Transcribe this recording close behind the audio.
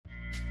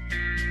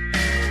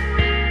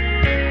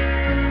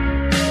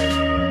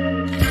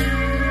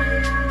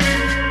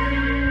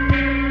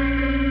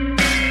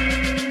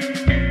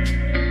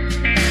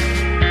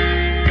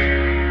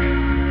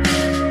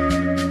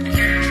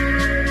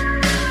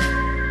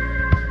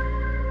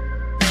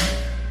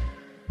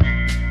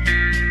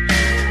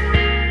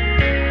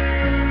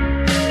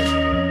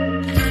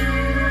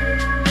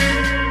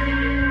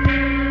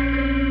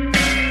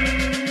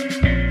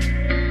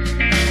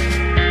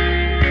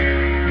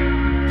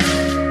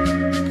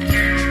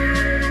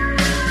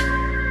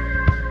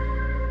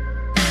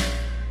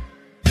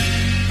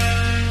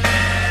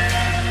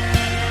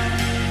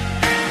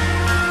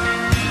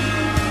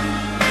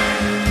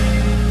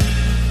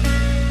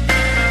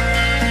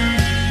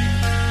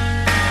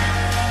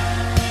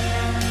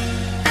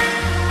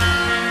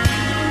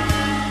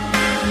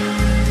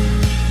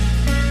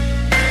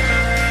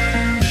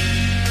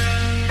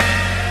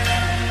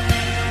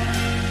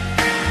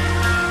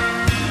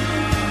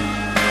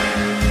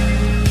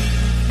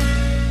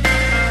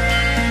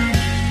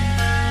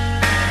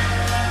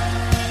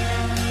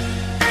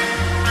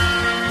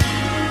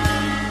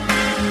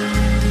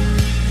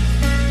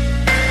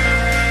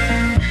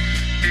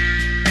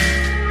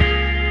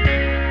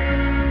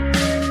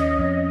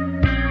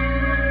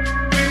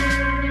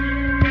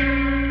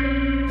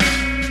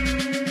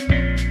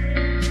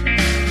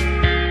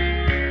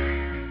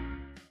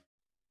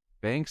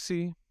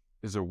Banksy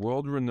is a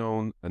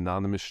world-renowned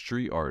anonymous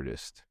street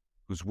artist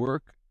whose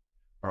work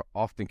are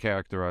often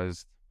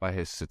characterized by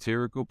his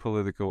satirical,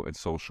 political, and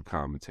social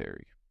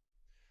commentary.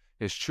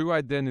 His true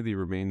identity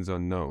remains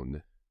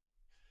unknown,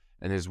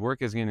 and his work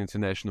has gained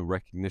international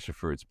recognition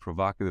for its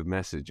provocative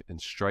message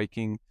and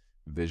striking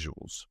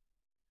visuals.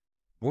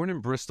 Born in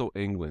Bristol,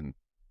 England,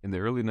 in the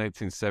early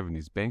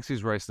 1970s,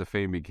 Banksy's rise to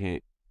fame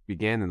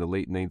began in the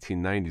late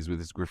 1990s with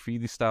his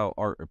graffiti-style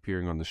art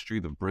appearing on the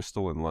street of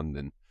Bristol and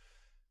London.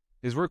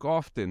 His work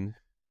often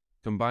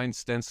combines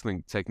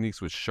stenciling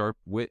techniques with sharp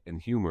wit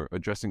and humor,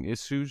 addressing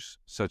issues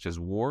such as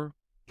war,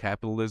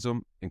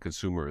 capitalism, and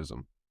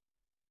consumerism.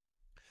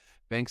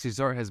 Banksy's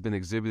art has been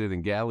exhibited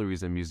in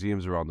galleries and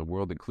museums around the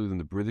world, including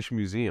the British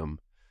Museum,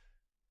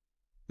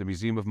 the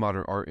Museum of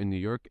Modern Art in New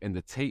York, and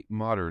the Tate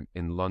Modern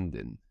in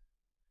London.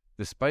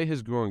 Despite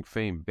his growing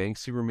fame,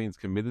 Banksy remains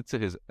committed to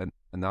his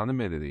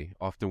anonymity,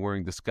 often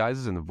wearing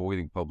disguises and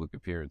avoiding public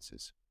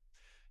appearances.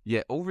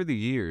 Yet over the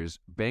years,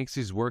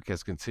 Banksy's work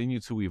has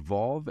continued to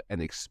evolve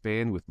and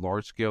expand with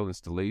large-scale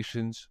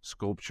installations,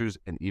 sculptures,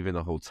 and even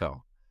a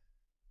hotel.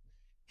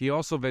 He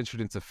also ventured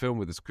into film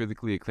with his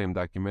critically acclaimed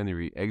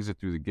documentary, Exit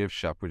Through the Gift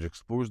Shop, which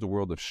explores the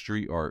world of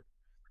street art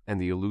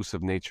and the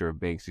elusive nature of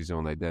Banksy's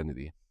own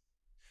identity.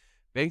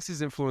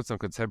 Banksy's influence on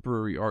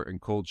contemporary art and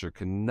culture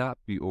cannot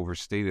be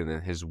overstated,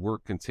 and his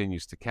work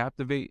continues to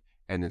captivate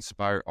and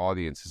inspire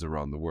audiences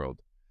around the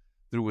world.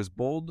 Through his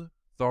bold,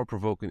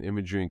 thought-provoking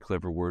imagery and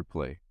clever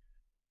wordplay,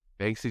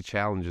 Banksy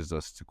challenges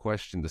us to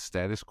question the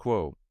status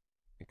quo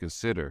and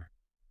consider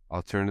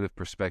alternative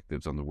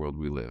perspectives on the world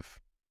we live.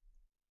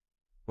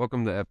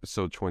 Welcome to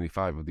episode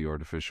 25 of The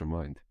Artificial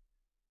Mind.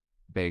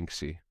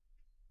 Banksy,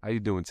 how you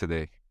doing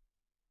today?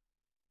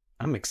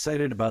 I'm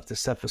excited about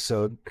this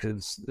episode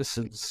because this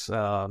is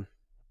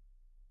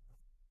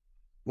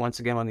once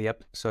again one of the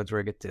episodes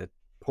where I get to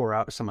pour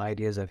out some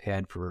ideas I've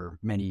had for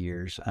many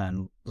years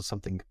on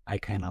something I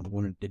kind of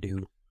wanted to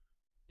do,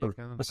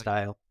 a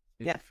style.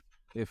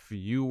 If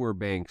you were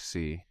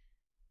Banksy,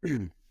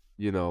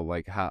 you know,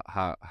 like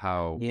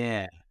how?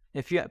 Yeah.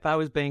 If I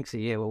was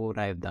Banksy, yeah, what would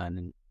I have done?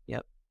 And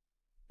yep,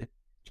 I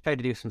tried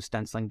to do some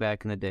stenciling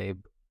back in the day.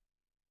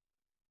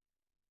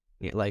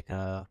 Yeah, like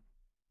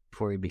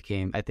before he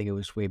became, I think it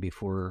was way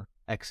before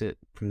Exit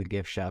from the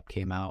Gift Shop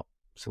came out,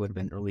 so it would have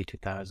been early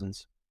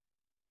 2000s.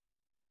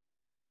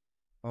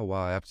 Oh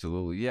wow,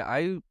 absolutely. Yeah,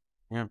 I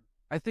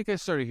think I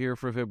started hearing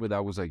from him when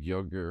I was like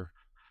younger,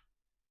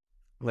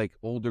 like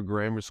older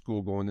grammar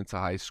school going into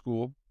high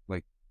school,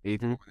 like 8th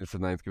going into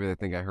 9th grade. I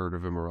think I heard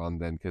of him around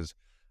then because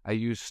I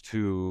used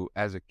to,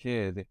 as a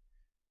kid,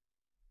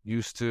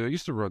 used to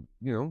run,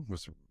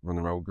 was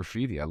running around with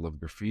graffiti. I love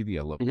graffiti.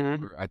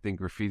 I think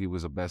graffiti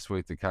was the best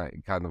way to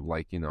kind of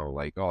like,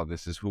 like, oh,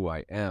 this is who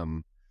I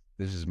am.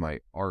 This is my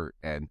art.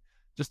 And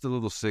just the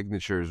little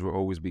signatures will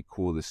always be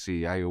cool to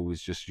see. I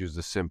always just use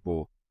the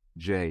simple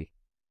J.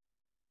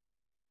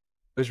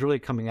 It was really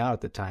coming out at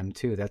the time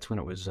too. That's when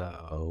it was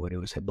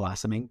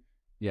blossoming.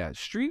 Yeah,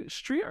 street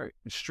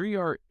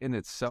art in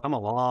itself. I'm a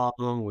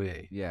long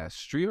way. Yeah,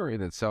 street art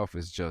in itself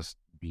is just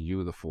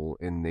beautiful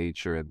in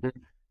nature, and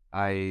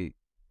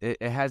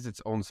it has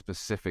its own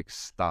specific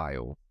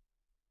style.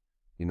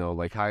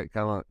 Like how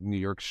kind of New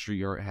York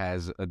street art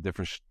has a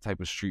different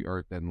type of street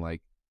art than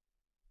like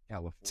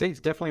California. See,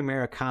 it's definitely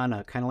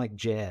Americana, kind of like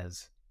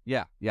jazz.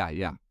 Yeah.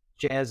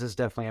 Jazz is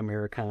definitely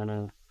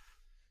Americana.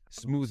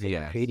 Smooth,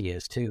 yeah. Graffiti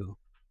is too.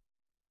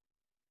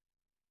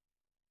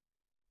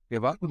 Yeah,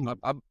 but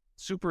I'm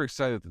super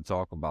excited to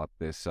talk about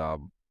this.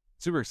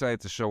 Super excited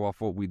to show off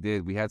what we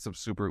did. We had some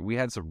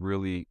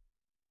really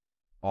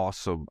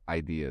awesome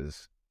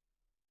ideas.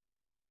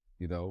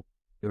 They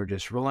were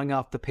just rolling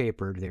off the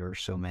paper. There were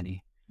so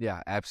many.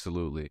 Yeah,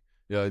 absolutely.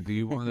 Yeah. Do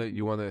you want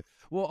to?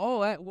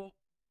 Well,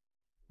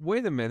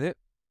 wait a minute.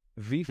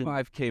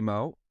 V5 came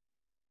out.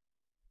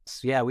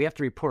 Yeah, we have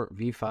to report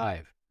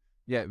V5.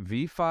 Yeah,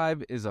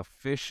 V5 is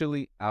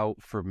officially out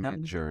for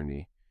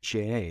Midjourney.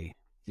 Jay.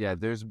 Yeah,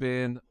 there's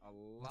been a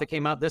lot. That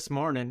came out this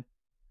morning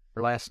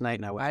or last night,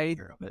 and I wasn't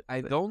aware of it.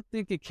 I don't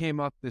think it came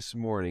out this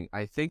morning.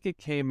 I think it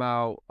came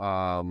out.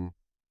 Well,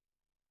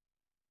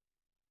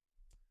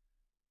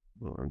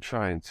 I'm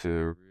trying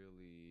to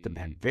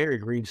really.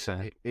 Very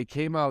recent. It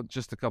came out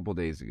just a couple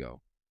days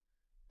ago.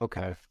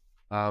 Okay.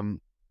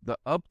 The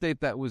update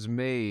that was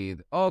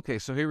made. Oh, okay,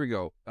 so here we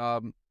go.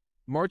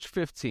 March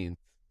 15th.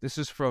 This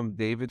is from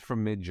David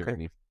from Midjourney.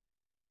 Okay.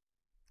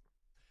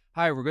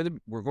 Hi,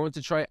 we're going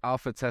to try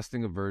alpha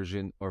testing a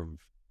version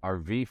of our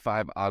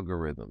V5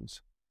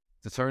 algorithms.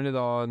 To turn it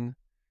on,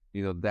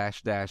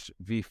 dash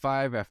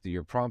V5 after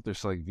your prompt or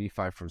select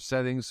V5 from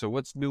settings. So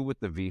what's new with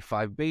the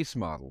V5 base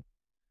model?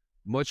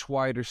 Much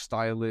wider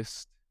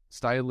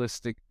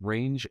stylistic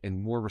range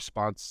and more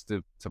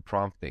responsive to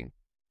prompting.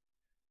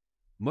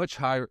 Much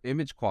higher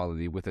image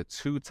quality with a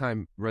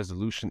 2x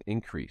resolution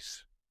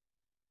increase.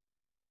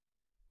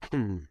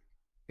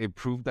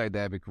 Improved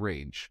dynamic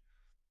range.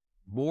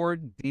 More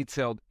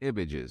detailed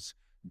images.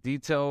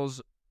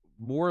 Details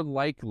more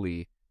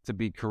likely to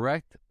be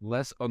correct,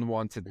 less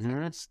unwanted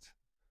text.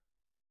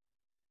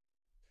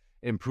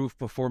 Improved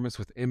performance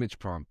with image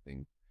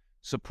prompting.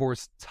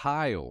 Supports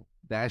tile,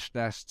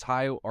 --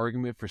 tile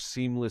argument for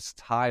seamless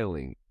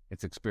tiling.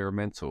 It's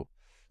experimental.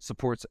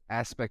 Supports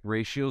aspect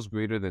ratios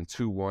greater than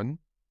 2:1.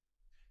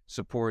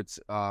 Supports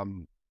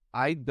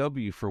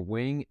IW for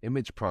weighing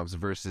image prompts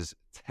versus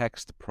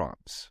text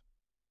prompts.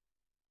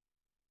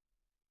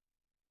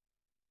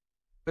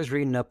 I was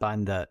reading up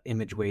on the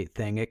image weight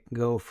thing. It can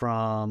go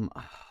from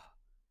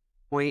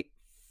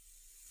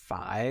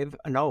 0.5,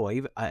 no,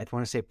 even, I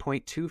want to say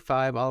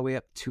 0.25 all the way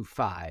up to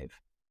 5. I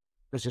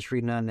was just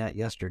reading on that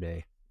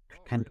yesterday,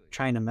 kind of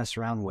trying to mess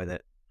around with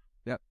it.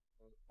 Yep.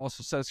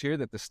 Also says here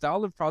that the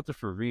style and prompter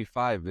for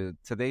V5,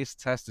 today's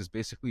test is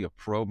basically a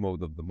pro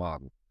mode of the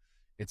model.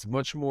 It's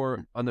much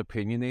more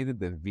unopinionated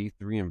than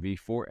V3 and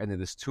V4, and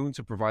it is tuned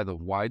to provide a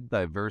wide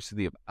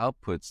diversity of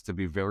outputs to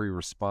be very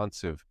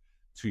responsive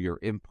to your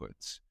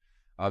inputs.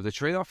 The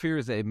trade-off here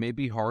is that it may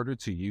be harder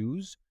to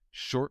use.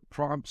 Short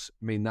prompts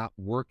may not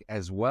work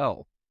as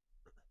well.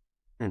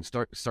 And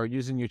start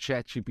using your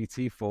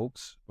ChatGPT,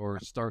 folks, or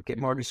start get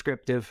more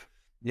descriptive.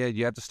 Yeah,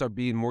 you have to start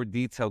being more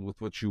detailed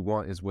with what you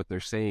want, is what they're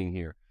saying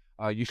here.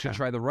 You should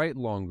try to write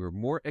longer,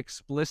 more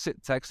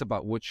explicit text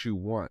about what you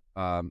want.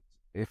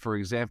 If, for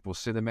example,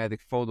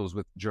 cinematic photos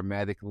with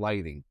dramatic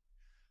lighting.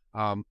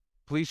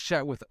 Please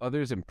chat with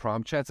others in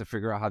prompt chats to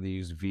figure out how to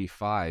use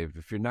V5.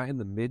 If you're not in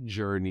the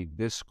Midjourney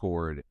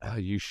Discord,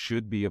 you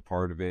should be a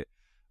part of it.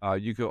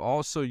 You could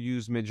also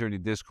use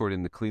Midjourney Discord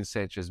in the Clean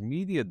Sanchez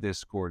Media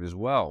Discord as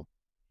well.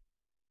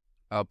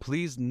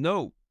 Please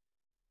note,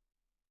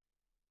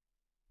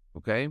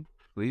 okay?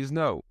 Please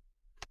note,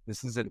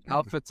 this is an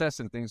alpha test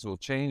and things will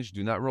change.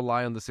 Do not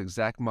rely on this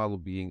exact model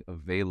being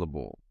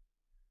available.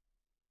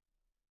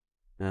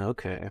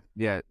 Okay.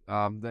 Yeah.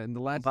 And the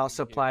last while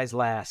supplies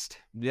last.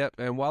 Yep.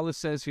 And while it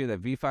says here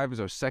that V5 is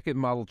our second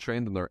model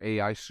trained on our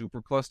AI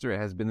supercluster, it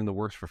has been in the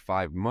works for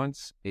 5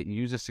 months. It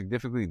uses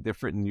significantly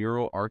different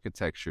neural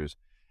architectures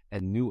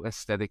and new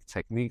aesthetic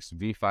techniques.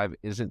 V5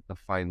 isn't the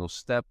final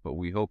step, but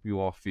we hope you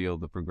all feel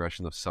the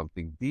progression of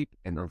something deep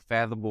and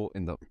unfathomable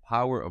in the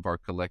power of our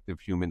collective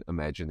human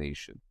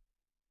imagination.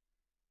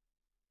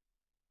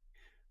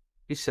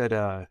 You said,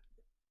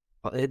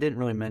 well, it didn't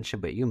really mention,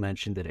 but you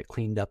mentioned that it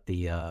cleaned up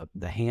the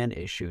hand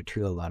issue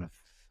too. A lot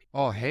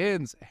of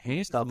hands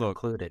stuff look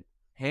included.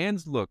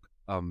 Hands look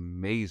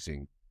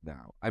amazing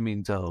now. I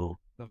mean, so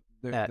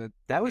that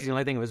was the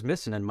only thing that was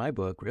missing in my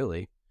book,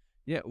 really.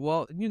 Yeah,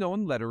 well,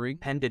 in lettering,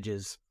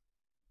 appendages.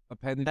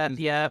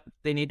 Yeah,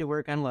 they need to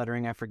work on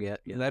lettering. I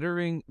forget. Yeah.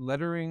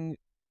 Lettering.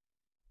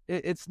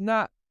 It's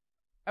not.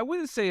 I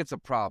wouldn't say it's a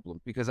problem,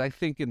 because I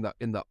think in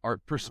the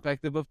art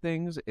perspective of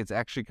things, it's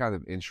actually kind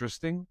of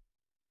interesting.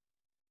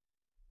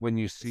 When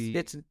you see,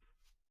 it's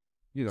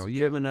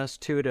driven us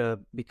to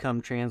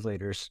become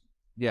translators.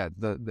 Yeah,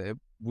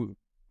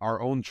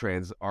 our own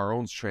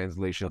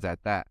translations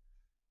at that.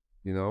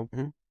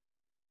 Mm-hmm.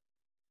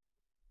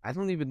 I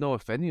don't even know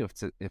if any of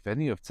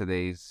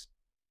today's.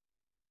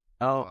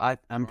 Oh,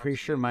 I'm pretty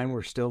sure mine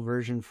were still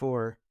version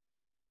 4.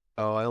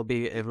 Oh,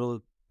 it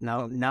will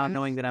now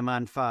knowing that I'm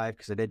on 5,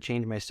 because I did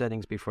change my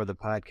settings before the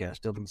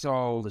podcast.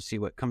 So to see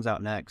what comes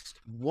out next.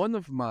 One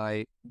of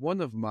my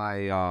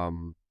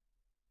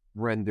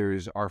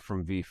renders are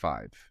from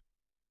V5.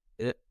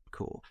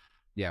 Cool.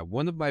 Yeah,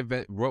 one of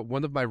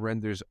my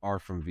renders are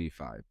from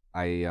V5.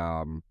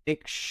 I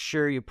make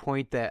sure you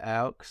point that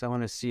out, because I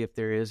want to see if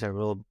there is a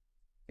real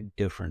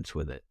difference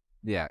with it.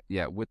 Yeah.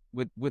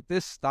 With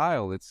this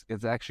style, it's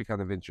actually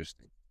kind of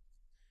interesting.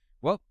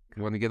 Well,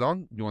 you want to get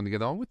on? You want to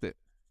get on with it?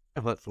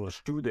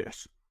 Let's do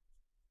this.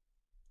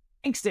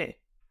 Banksy.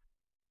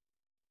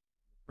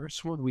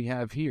 First one we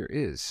have here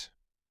is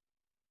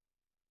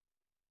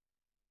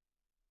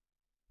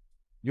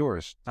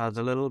yours. As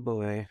a little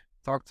boy.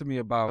 Talk to me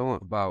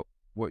about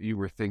what you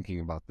were thinking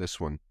about this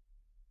one.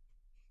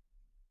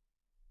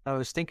 I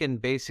was thinking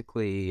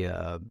basically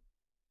a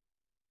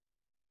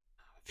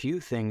few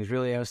things,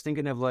 really. I was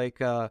thinking of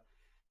you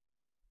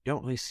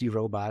don't really see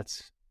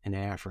robots in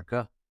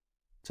Africa.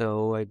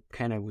 So I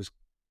kind of was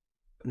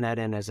putting that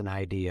in as an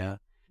idea.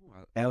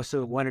 I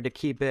also wanted to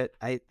keep it,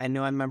 I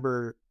know I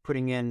remember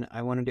putting in,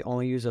 I wanted to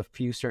only use a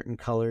few certain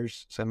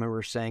colors. So I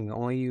remember saying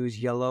only use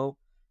yellow,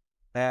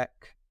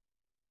 black,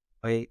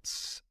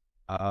 whites,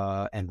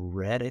 and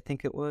red, I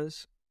think it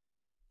was.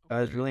 I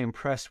was really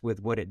impressed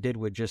with what it did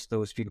with just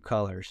those few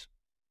colors.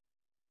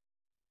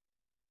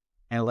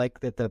 And I like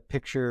that the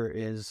picture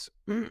is,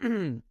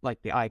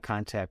 like the eye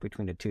contact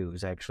between the two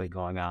is actually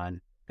going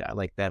on. I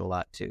like that a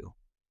lot too.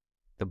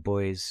 The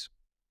boy's,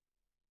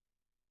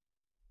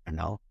 I don't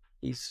know,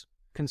 he's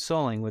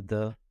consoling with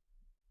the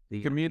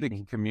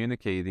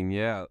communicating,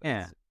 yeah.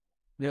 Yeah.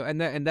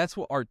 And that's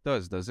what art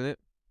does, doesn't it?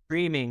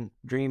 Dreaming,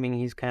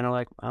 he's kind of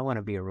like, I want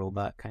to be a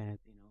robot, kind of,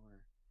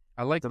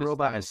 I like the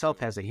robot itself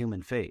has a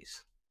human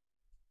face.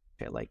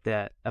 I like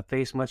that, a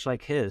face much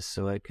like his,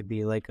 so it could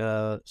be like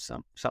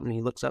something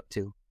he looks up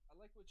to. I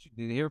like what you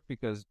did here,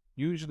 because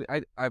usually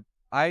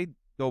I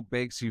know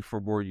Banksy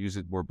for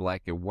using more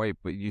black and white,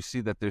 but you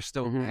see that there's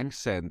still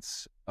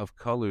accents of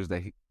colors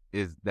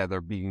that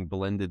are being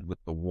blended with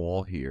the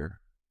wall here.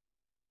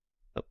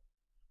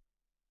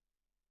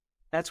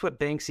 That's what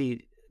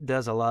Banksy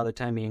does a lot of the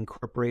time. He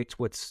incorporates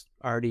what's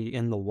already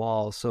in the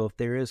wall. So if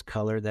there is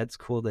color, that's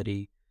cool that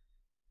he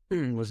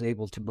was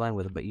able to blend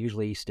with it. But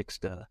usually he sticks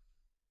to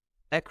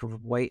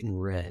white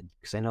and red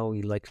because I know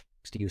he likes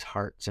to use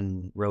hearts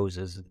and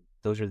roses.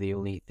 Those are the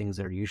only things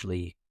that are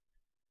usually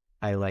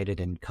highlighted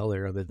in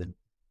color other than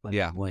black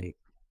Yeah, and white.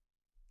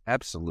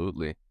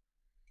 absolutely.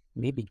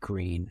 Maybe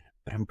green,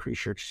 but I'm pretty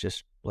sure it's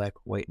just black,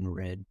 white, and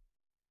red.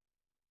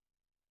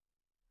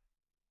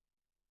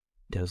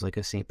 Does like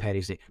a St.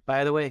 Patty's Day.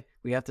 By the way,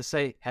 we have to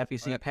say Happy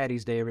St.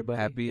 Patty's Day,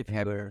 everybody. Happy If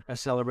you're a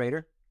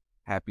celebrator.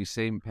 Happy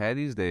St.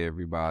 Patty's Day,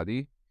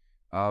 everybody.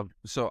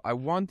 So I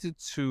wanted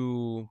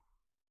to.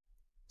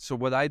 So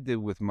what I did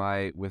with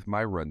my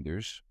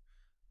renders,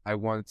 I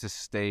wanted to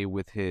stay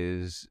with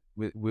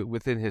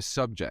within his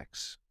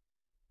subjects,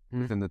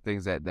 within the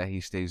things that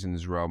he stays in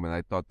his realm, and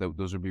I thought that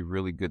those would be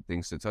really good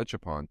things to touch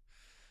upon.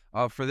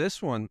 For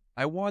this one,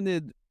 I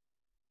wanted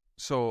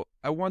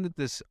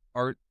this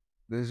art.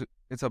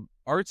 It's a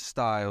art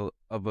style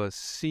of a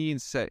scene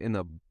set in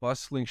a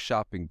bustling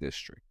shopping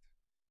district.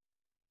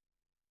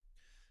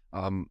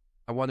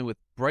 I wanted with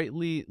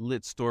brightly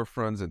lit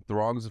storefronts and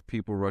throngs of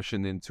people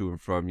rushing into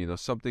and from,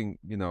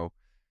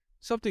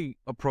 something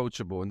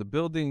approachable. And the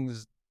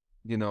buildings,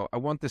 I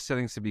want the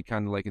settings to be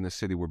kind of like in a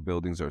city where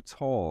buildings are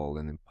tall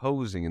and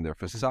imposing and their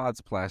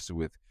facades plastered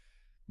with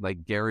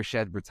like garish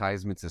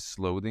advertisements and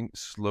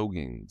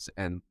slogans.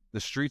 And the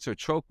streets are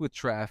choked with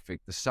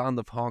traffic, the sound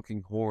of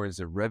honking horns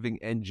and revving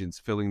engines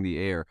filling the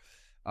air.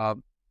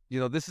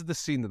 This is the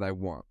scene that I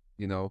want,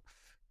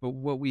 But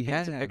what we had,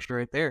 That's an extra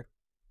right there.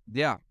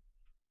 yeah,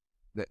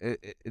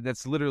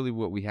 that's literally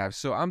what we have.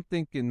 So I'm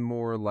thinking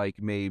more like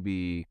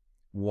maybe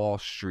Wall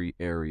Street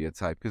area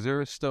type, because there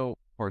are still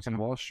parts in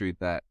Wall Street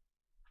that,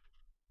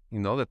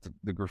 that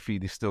the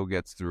graffiti still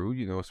gets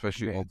through,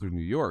 especially all through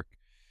New York.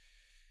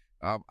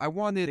 I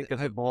wanted, Think of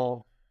the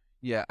ball.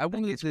 Yeah, I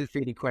wanted it's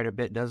graffiti quite a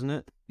bit, doesn't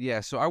it? Yeah,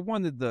 so I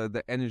wanted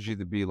the energy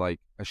to be like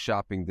a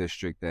shopping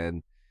district,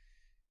 and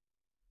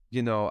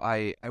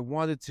I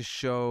wanted to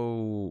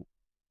show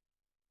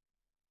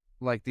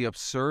like the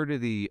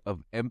absurdity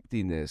of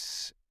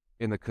emptiness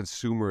in a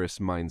consumerist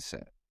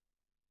mindset.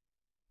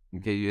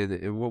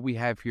 Okay, what we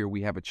have here,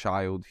 we have a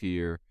child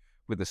here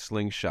with a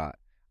slingshot.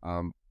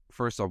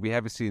 First off, we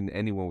haven't seen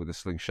anyone with a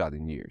slingshot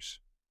in years.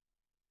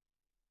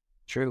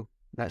 True.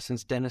 Not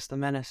since Dennis the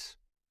Menace.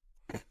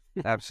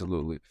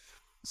 Absolutely.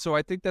 So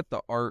I think that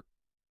the art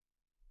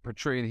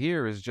portrayed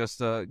here is just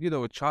a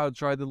child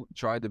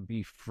try to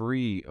be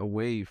free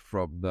away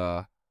from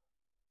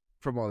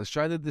all this,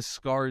 trying to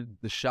discard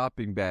the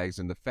shopping bags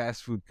and the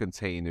fast food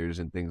containers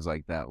and things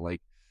like that,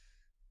 like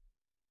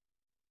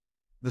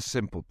the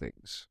simple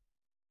things.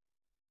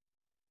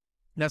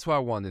 That's what I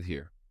wanted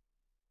here.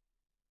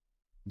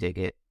 Dig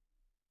it.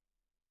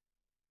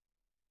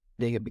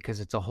 Dig it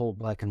because it's a whole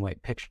black and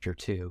white picture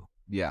too.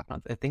 Yeah.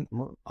 I think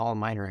all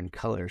mine are in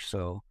color,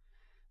 so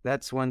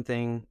that's one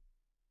thing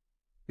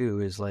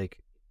too, is like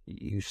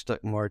you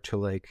stuck more to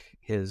like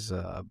his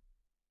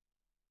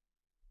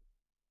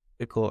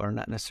political, or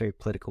not necessarily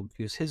political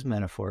views, his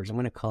metaphors. I'm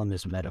going to call them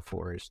his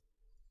metaphors.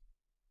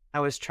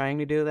 I was trying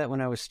to do that when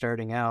I was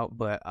starting out,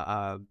 but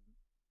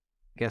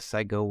guess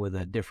I go with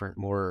a different,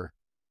 more,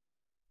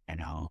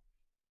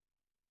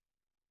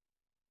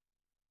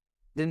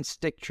 didn't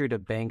stick true to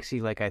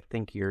Banksy like I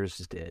think yours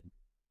did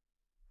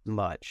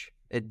much.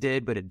 It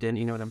did, but it didn't.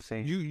 You know what I'm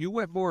saying? You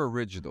went more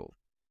original.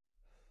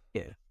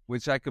 Yeah.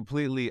 Which I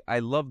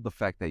love the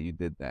fact that you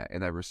did that,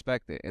 and I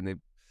respect it.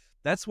 And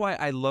that's why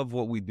I love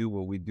what we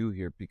do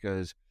here,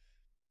 because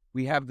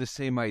we have the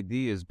same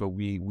ideas, but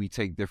we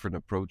take different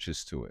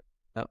approaches to it.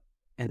 Oh,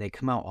 and they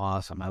come out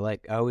awesome. I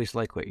always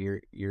like what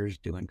yours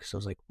doing, because I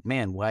was like,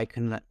 man, why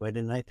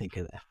didn't I think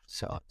of that?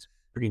 So it's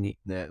pretty neat.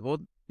 Yeah. Well,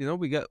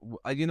 we got.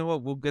 You know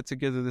what? We'll get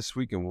together this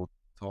week and we'll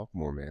talk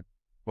more, man.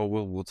 Well,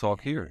 we'll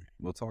talk here.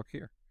 We'll talk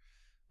here.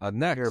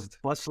 Next, you're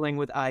bustling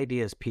with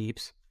ideas,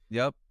 peeps.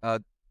 Yep.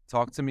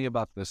 Talk to me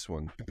about this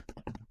one.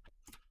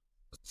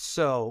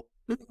 So,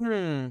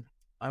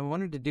 I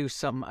wanted to do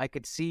something. I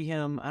could see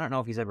him. I don't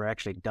know if he's ever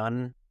actually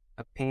done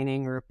a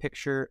painting or a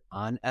picture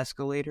on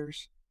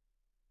escalators.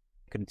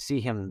 I could see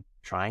him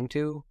trying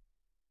to.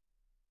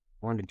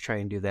 I wanted to try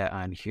and do that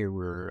on here,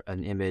 where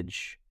an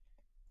image,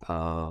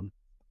 and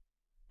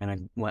I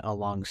went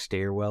along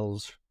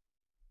stairwells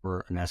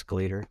or an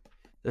escalator.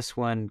 This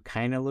one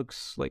kind of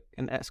looks like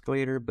an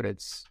escalator, but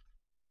it's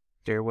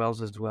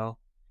stairwells as well.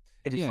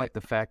 I just like the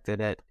fact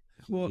that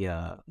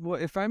well,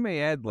 if I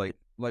may add, like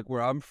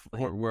where I'm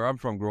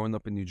from, growing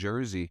up in New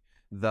Jersey,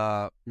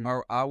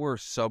 our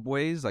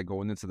subways, like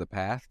going into the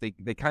path, they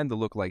kind of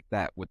look like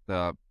that, with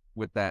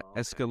that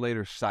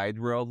escalator side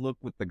rail look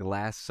with the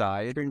glass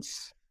side.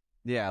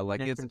 Yeah, like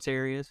entrance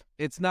areas.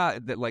 It's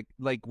not that like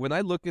when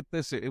I look at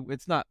this,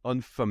 it's not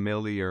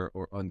unfamiliar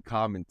or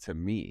uncommon to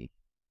me.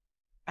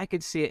 I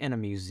could see it in a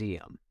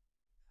museum.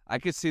 I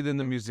could see it in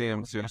the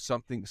museum too.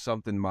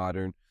 Something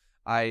modern.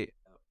 I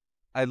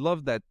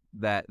love that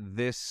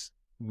this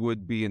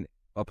would be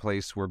a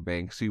place where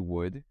Banksy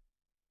would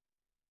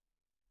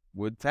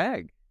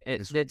tag.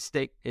 It did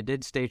stay. It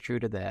did stay true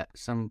to that.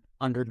 Some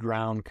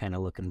underground kind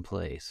of looking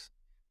place.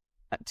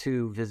 Not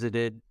too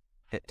visited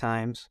at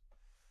times.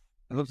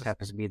 I love Just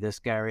happens to be this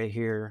guy right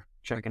here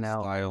checking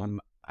out. style.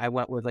 I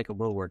went with like a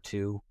World War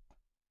II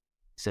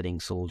sitting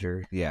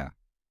soldier, Yeah.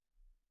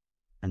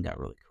 and that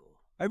really cool.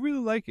 I really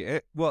like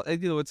it. Well,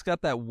 and, it's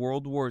got that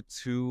World War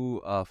II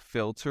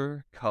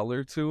filter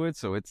color to it,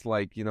 so it's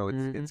like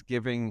it's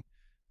giving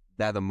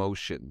that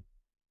emotion.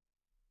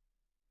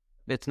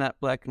 It's not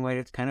black and white.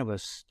 It's kind of a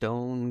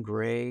stone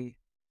gray,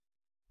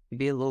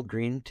 maybe a little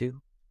green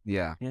too.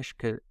 Yeah. Ish,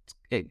 cause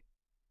it's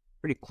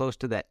pretty close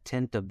to that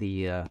tint of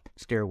the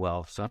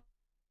stairwell. So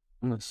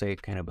I'm gonna say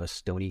kind of a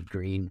stony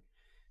green,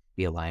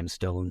 be a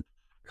limestone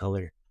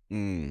color.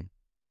 Mm.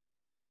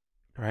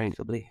 Right.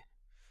 Possibly.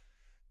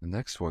 The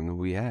next one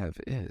we have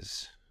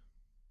is.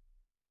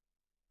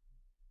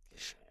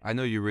 I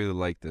know you really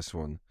like this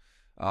one.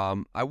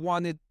 I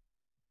wanted.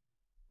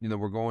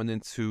 We're going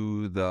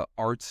into the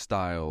art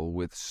style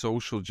with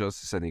social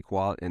justice and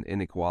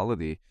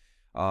inequality.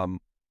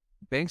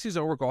 Banksy's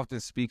artwork often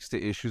speaks to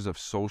issues of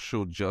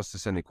social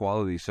justice and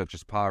equality, such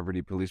as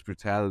poverty, police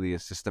brutality,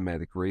 and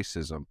systematic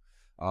racism.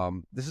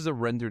 This is a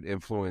rendered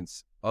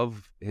influence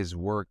of his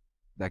work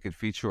that could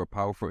feature a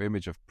powerful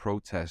image of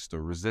protest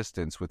or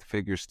resistance with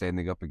figures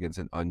standing up against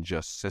an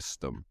unjust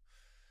system.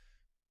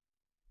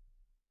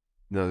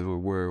 No,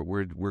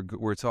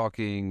 we're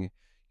talking,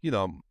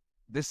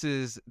 this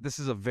is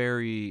a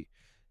very,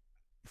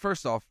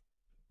 first off,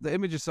 the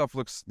image itself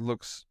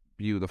looks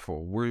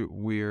beautiful.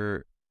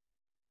 We're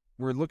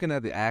looking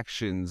at the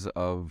actions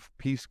of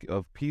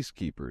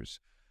peacekeepers,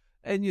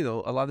 and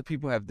a lot of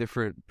people have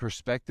different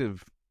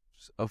perspectives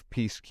of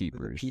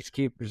peacekeepers.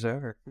 Peacekeepers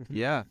are.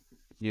 Yeah,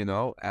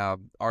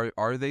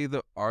 are they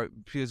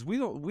because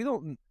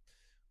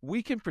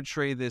we can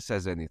portray this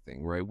as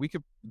anything, right?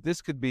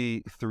 This could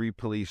be 3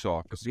 police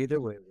officers,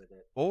 Either way with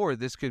it, or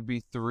this could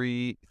be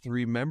three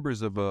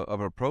members of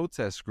a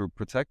protest group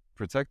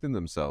protecting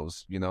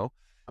themselves.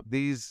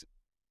 These,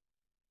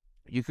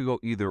 you could go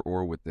either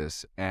or with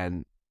this,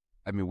 and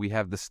I mean, we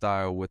have the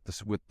style with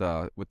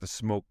the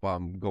smoke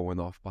bomb going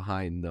off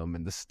behind them,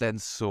 and the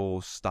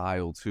stencil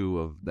style too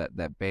of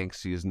that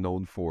Banksy is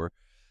known for.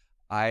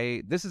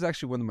 This is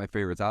actually one of my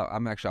favorites.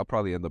 I'll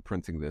probably end up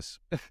printing this.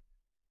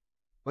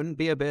 wouldn't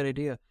be a bad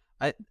idea.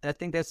 I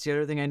think that's the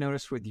other thing I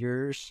noticed with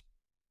yours.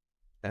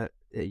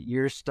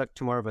 Yours stuck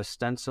to more of a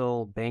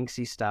stencil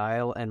Banksy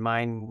style, and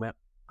mine went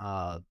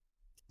a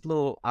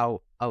little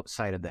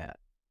outside of that.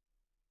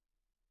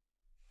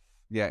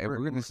 Yeah,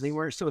 and they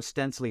weren't so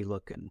stencily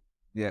looking.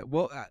 Yeah,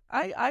 well,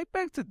 I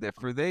beg to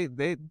differ.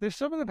 There's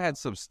some of them had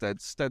some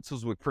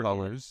stencils with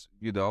colors,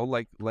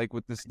 like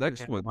with this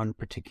next one. One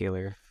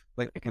particular,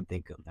 like I can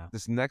think of now.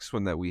 This next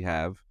one that we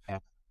have.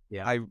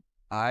 Yeah.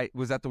 I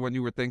was that the one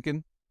you were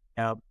thinking?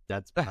 Yep,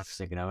 that's what I was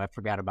thinking of. I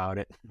forgot about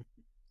it.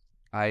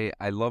 I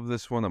love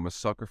this one. I'm a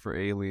sucker for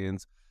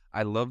aliens.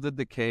 I love the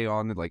decay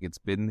on it. Like, it's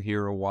been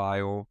here a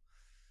while.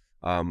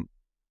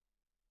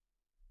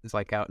 It's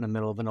like out in the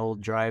middle of an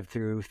old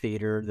drive-through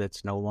theater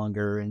that's no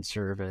longer in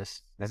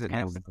service. That's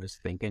kind of what I was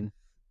thinking.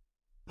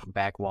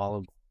 Back wall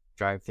of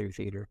drive-through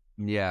theater.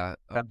 Yeah.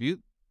 I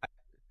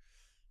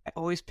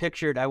always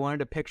I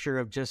wanted a picture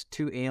of just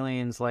 2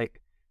 aliens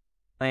like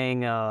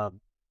playing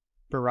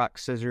rock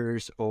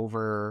scissors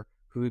over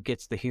who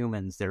gets the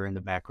humans that are in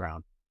the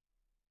background.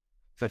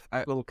 So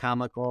a little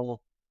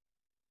comical.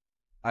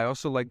 I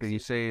also like that you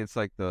say it's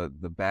like the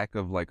back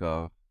of like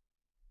a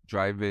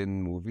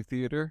drive-in movie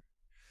theater.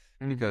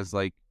 Because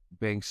like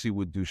Banksy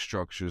would do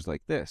structures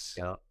like this.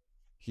 Yeah.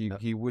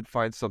 He would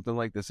find something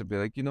like this and be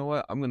like, you know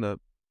what, I'm gonna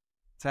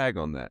tag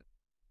on that.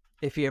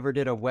 If he ever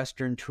did a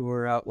Western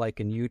tour out like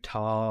in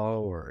Utah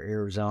or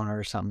Arizona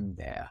or something,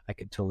 yeah, I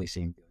could totally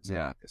see him doing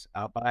something like this.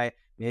 Out by,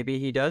 maybe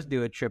he does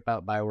do a trip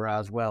out by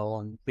Roswell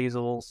and leaves a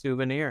little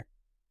souvenir.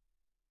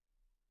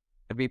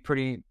 It'd be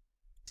pretty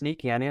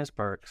sneaky on his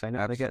part, because I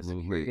know they got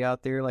security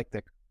out there like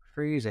the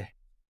crazy.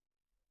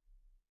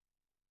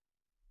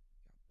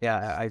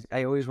 Yeah,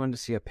 I always wanted to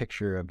see a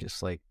picture of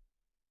just like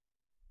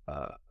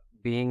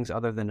beings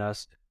other than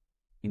us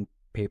in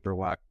paper,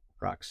 rock,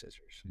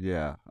 scissors.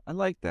 Yeah, I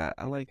like that.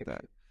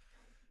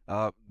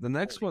 The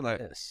next one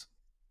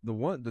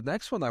the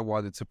next one I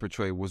wanted to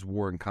portray was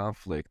war and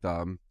conflict.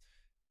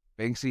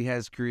 Banksy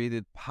has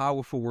created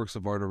powerful works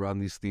of art around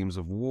these themes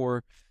of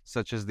war,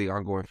 such as the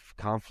ongoing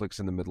conflicts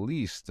in the Middle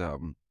East.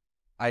 I'm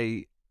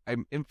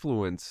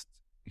influenced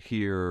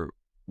here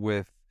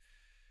with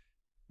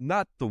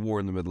not the war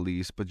in the Middle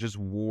East, but just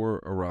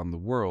war around the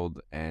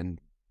world and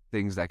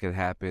things that could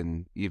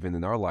happen even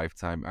in our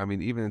lifetime. I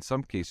mean, even in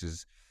some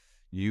cases,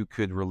 you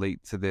could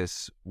relate to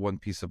this one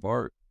piece of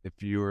art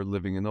if you're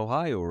living in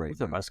Ohio right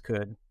now. Both of us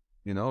could.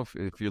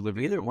 If you're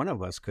living... Either one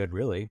of us could,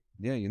 really.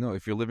 Yeah,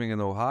 if you're living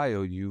in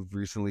Ohio, you've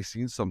recently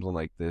seen something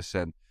like this.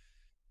 And,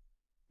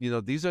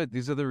 these are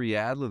the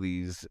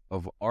realities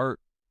of art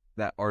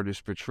that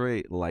artists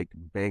portray, like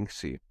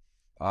Banksy.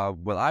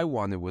 What I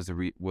wanted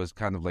was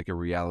kind of like a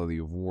reality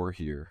of war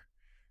here.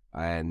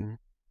 And,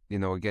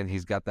 again,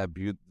 he's got that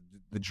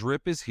the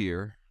drip is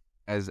here,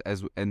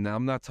 and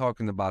I'm not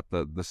talking about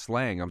the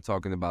slang. I'm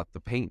talking about the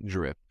paint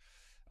drip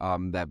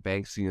that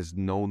Banksy is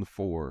known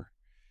for,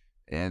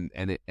 and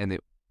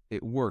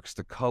it works.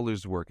 The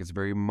colors work. It's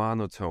very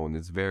monotone.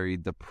 It's very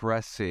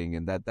depressing,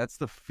 and that's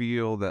the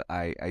feel that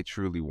I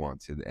truly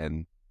wanted,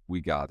 and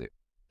we got it.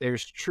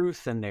 There's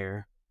truth in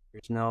there.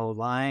 There's no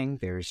lying.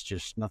 There's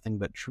just nothing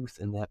but truth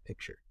in that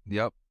picture.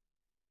 Yep.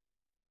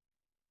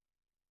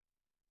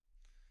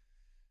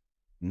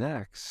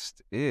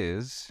 Next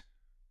is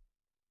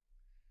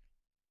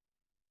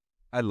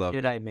I love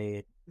it. Jedi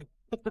Maid.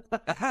 That's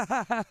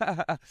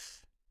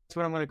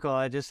what I'm going to call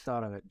it. I just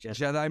thought of it.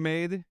 Jedi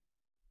Maid?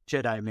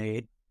 Jedi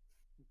Maid.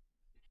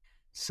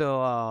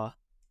 So,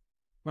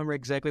 remember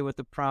exactly what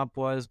the prompt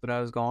was, but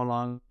I was going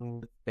along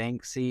with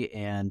Banksy,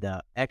 and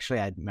actually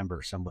I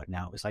remember somewhat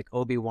now. It was like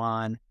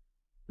Obi-Wan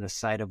on the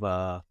side of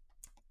a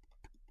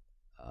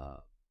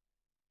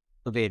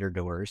elevator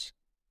doors.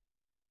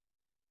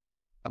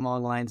 I'm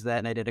along the lines of that,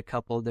 and I did a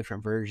couple of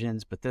different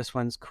versions, but this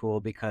one's cool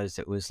because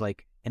it was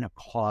like in a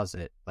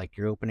closet, like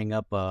you're opening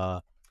up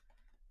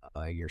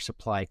your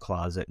supply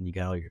closet, and you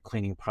got all your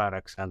cleaning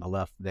products on the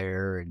left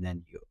there, and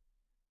then you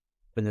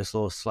open this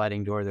little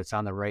sliding door that's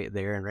on the right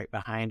there, and right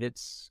behind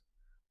it's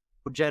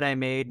Jedi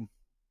Maid.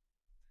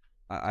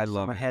 I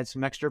love it. I had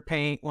some extra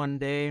paint one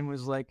day and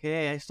was like,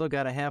 hey, I still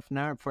got a half an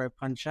hour before I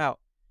punch out.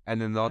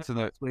 And in an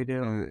alternate, we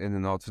do. in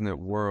an alternate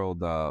world,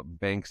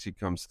 Banksy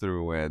comes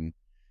through and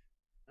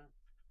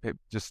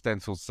just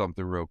stencils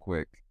something real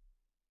quick.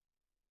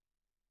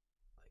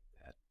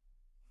 Like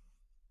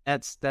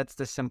that. That's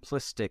the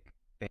simplistic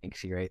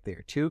Banksy right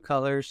there. 2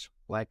 colors,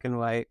 black and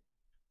white,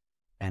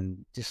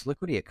 and just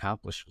look what he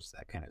accomplished with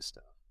that kind of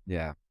stuff.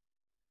 Yeah.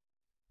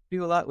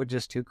 Do a lot with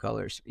just 2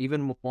 colors,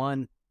 even with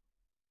one.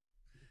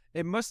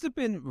 It must have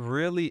been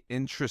really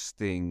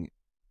interesting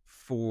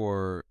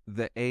for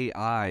the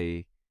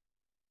AI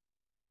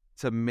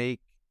to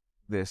make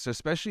this,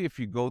 especially if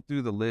you go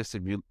through the list,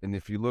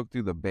 if you look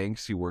through the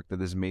Banksy work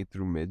that is made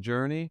through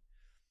Midjourney,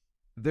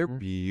 they're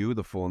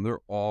beautiful and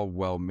they're all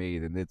well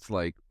made, and it's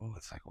like,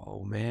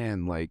 oh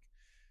man, like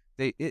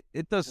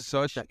it does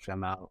such check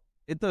them out.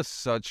 It does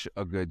such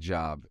a good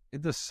job.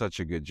 It does such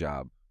a good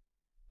job.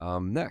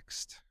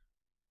 Next.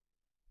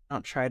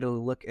 Don't try to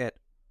look at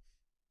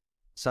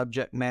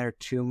subject matter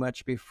too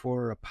much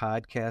before a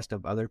podcast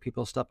of other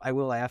people's stuff. I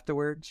will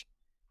afterwards.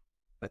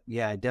 But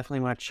yeah, I definitely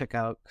want to check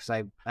out, because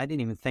I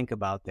didn't even think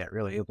about that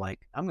really.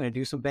 Like, I'm going to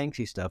do some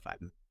Banksy stuff.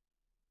 I'm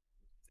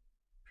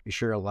pretty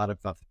sure a lot of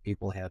other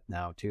people have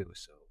now too.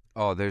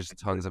 So there's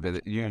tons of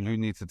it. You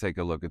need to take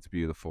a look. It's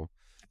beautiful.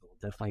 I will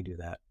definitely do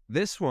that.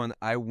 This one,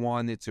 I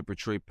wanted to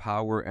portray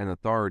power and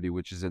authority,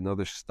 which is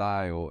another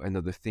style,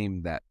 another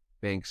theme that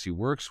Banksy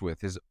works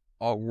with. His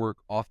artwork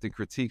often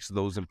critiques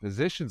those in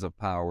positions of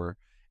power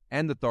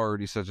and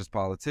authority, such as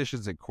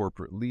politicians and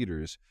corporate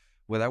leaders.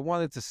 What I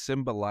wanted to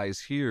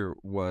symbolize here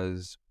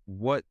was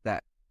I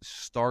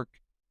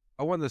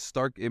wanted a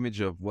stark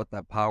image of what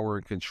that power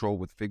and control,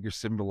 with figures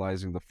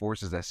symbolizing the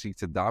forces that seek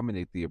to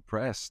dominate the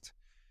oppressed.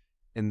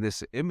 In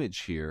this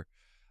image here,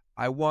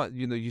 I want,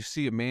 you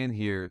see a man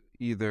here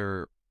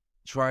either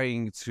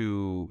trying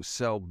to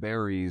sell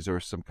berries or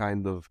some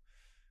kind of,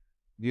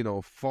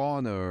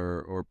 fauna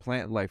or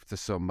plant life to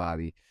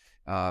somebody.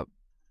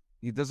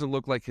 He doesn't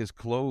look like his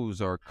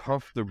clothes are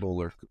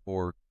comfortable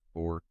or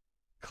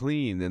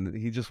clean, and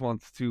he just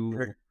wants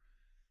to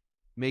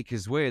make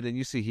his way. And then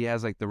you see he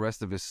has like the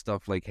rest of his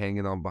stuff like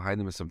hanging on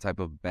behind him in some type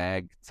of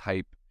bag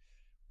type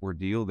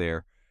ordeal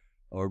there,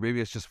 or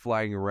maybe it's just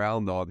flying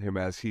around on him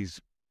as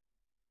he's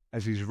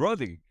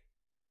running.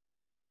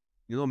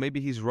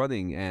 Maybe he's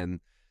running, and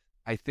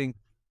I think,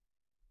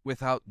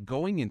 without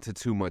going into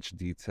too much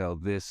detail,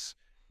 this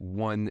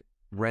one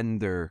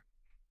render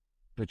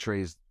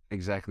portrays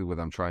exactly what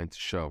I'm trying to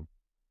show.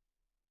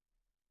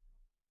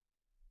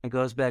 It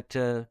goes back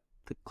to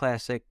the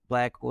classic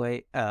black,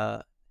 white,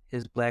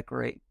 his black,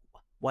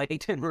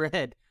 white and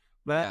red.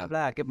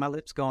 Black. Get my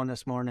lips going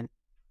this morning.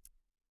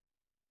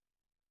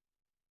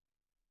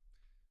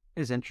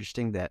 It's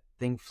interesting, that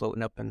thing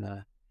floating up in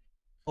the...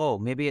 Oh,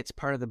 maybe it's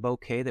part of the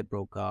bouquet that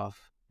broke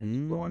off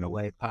and blowing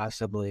away,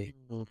 possibly.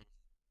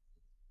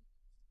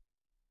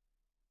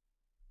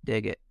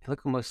 Dig it. It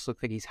almost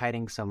looks like he's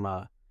hiding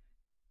some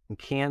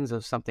cans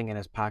of something in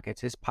his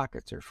pockets. His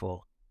pockets are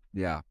full.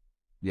 Yeah.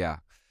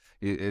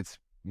 He's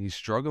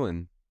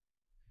struggling.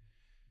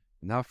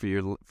 Now for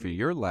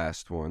your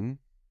last one.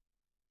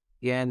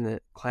 Yeah, and the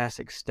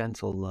classic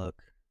stencil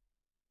look.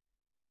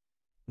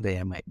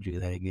 I might do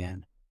that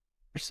again.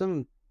 There's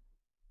some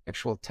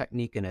actual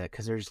technique in it,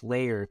 because there's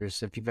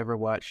layers. If you've ever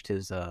watched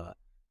his a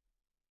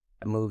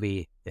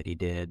movie that he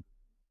did,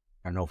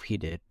 I don't know if he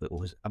did, but it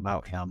was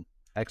about him.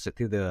 Exit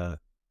through the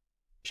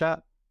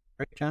shop,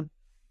 right, John?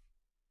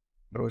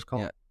 What it was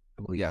called?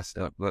 Yeah. Yes.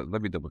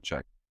 Let me double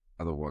check.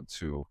 I don't want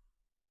to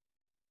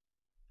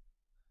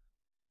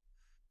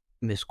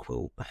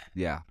misquote.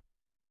 Yeah.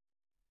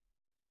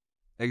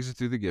 Exit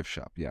through the gift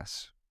shop.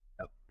 Yes.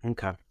 Oh,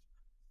 okay.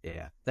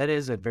 Yeah, that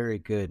is a very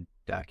good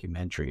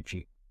documentary if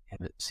you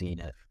haven't seen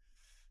it.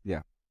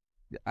 Yeah.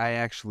 I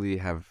actually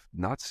have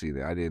not seen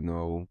it. I didn't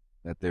know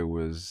that there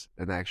was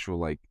an actual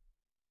like.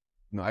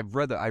 No, I've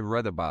read. I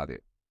read about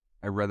it.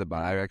 I read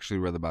about. I actually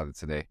read about it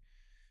today.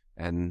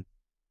 And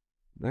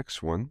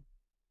next one.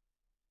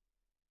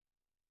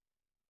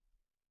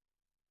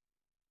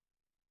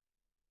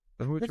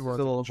 What This you is want a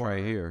to little try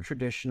more here?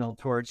 traditional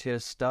towards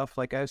his stuff.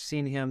 Like I've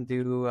seen him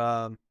do.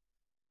 I've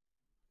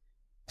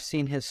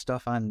seen his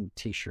stuff on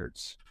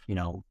T-shirts.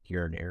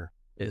 Here and there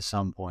at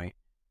some point,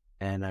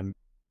 and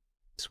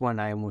this one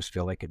I almost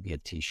feel like it'd be a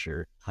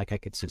T-shirt. Like I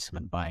could see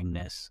someone buying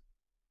this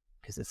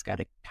because it's got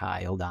a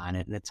child on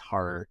it and it's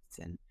hearts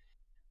and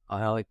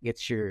it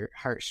gets your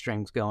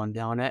heartstrings going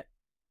down it.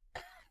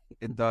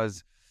 It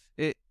does.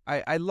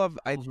 I love.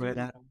 Pulls right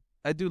at 'em.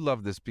 I do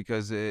love this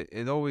because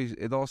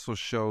it also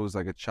shows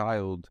like a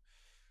child,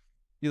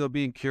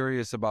 being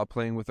curious about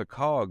playing with a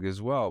cog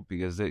as well,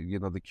 because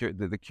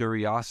the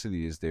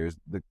curiosity is there.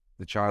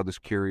 The child is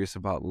curious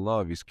about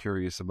love. He's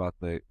curious about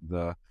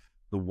the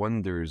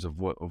wonders of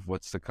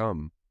what's to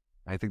come.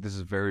 I think this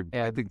is very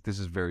Yeah. I think this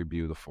is very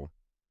beautiful.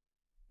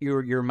 You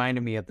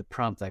reminded me of the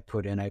prompt I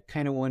put in. I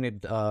kind of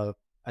wanted a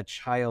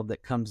child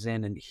that comes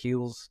in and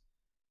heals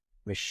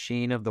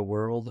machine of the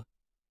world.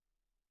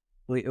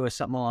 It was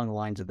something along the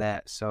lines of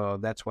that. So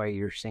that's why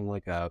you're seeing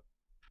like a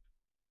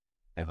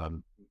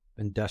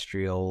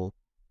industrial,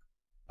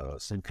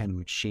 some kind of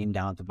machine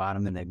down at the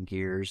bottom and then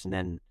gears. And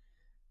then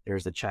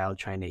there's the child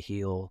trying to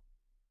heal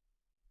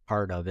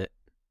part of it.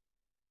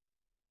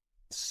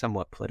 It's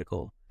somewhat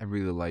political. I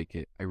really like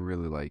it. I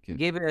really like it.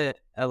 Gave it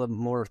a little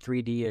more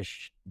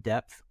 3D-ish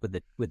depth with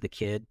the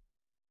kid.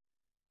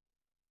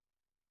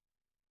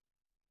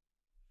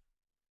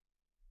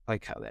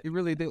 Like how that. It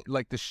really did.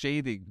 Like the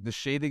shading. The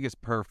shading is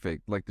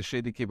perfect. Like the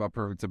shading came out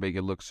perfect to make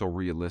it look so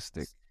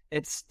realistic.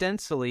 It's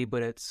stencily,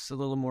 but it's a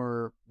little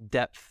more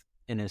depth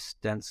in his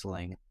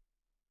stenciling.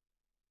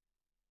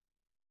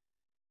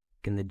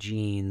 In the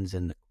jeans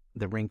and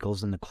the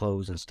wrinkles in the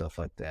clothes and stuff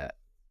like that.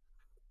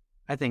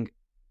 I think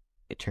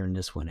it turned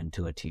this one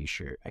into a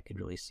T-shirt. I could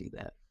really see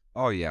that.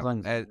 Oh yeah, As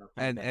long as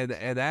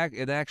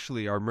and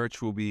actually, our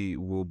merch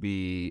will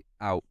be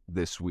out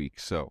this week,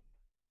 so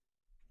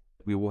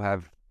we will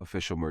have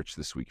official merch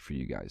this week for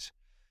you guys.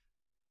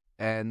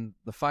 And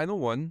the final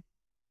one,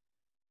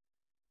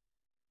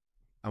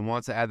 I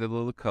want to add a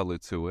little color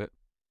to it.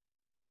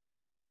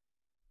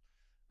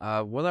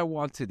 What I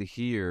wanted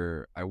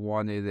here, I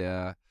wanted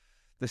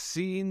the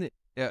scene.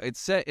 It's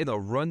set in a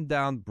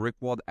rundown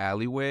brick-walled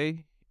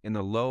alleyway in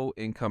a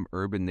low-income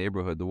urban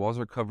neighborhood. The walls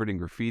are covered in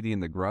graffiti,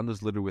 and the ground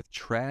is littered with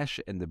trash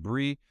and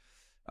debris.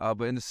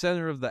 But in the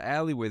center of the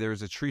alleyway, there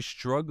is a tree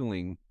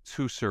struggling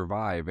to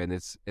survive, and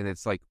it's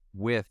like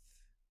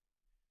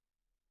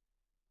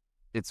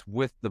it's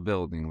with the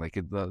building, like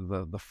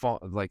the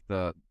font, like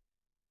the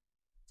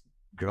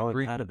growing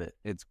green, out of it.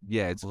 it's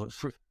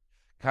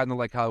kind of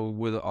like how it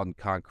would on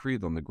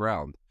concrete on the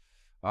ground.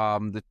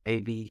 The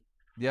AB.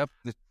 Yep.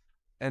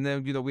 And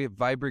then, we have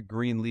vibrant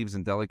green leaves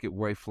and delicate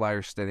white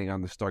flowers standing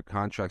on the stark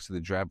contrast to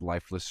the drab,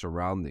 lifeless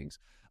surroundings.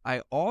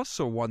 I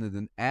also wanted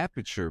an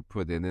aperture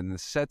put in the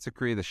set to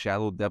create a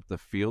shallow depth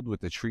of field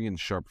with the tree in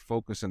sharp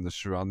focus and the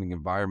surrounding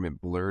environment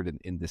blurred and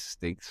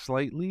indistinct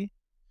slightly.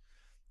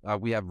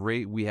 We have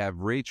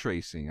ray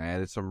tracing. I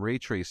added some ray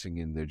tracing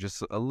in there,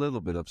 just a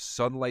little bit of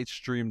sunlight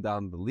streamed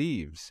down the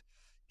leaves,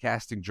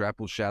 casting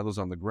dappled shadows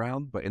on the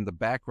ground. But in the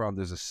background,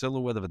 there's a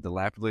silhouette of a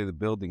dilapidated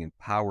building and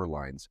power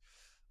lines.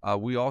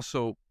 We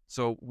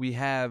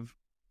have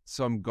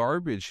some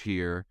garbage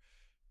here,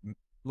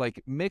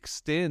 like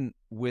mixed in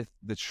with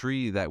the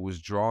tree that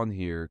was drawn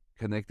here,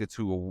 connected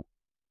to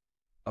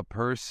a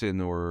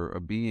person or a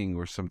being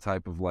or some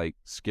type of like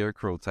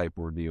scarecrow type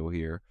ordeal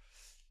here.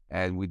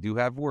 And we do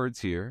have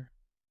words here.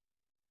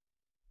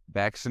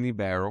 Banksy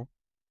Barrel.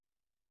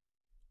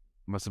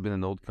 Must have been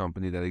an old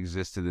company that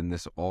existed in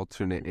this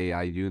alternate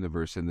AI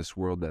universe in this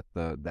world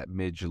that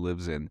Midge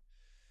lives in.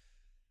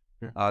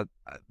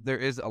 There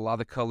is a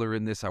lot of color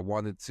in this.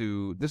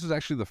 This was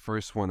actually the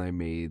first one I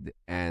made,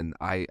 and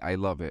I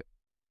love it.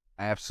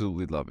 I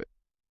absolutely love it.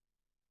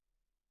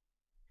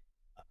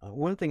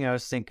 One thing I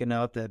was thinking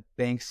of that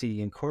Banksy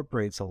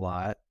incorporates a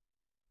lot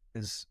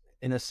is,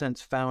 in a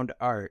sense, found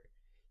art.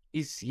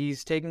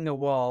 He's taking a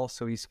wall,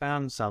 so he's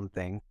found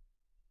something,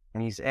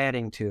 and he's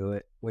adding to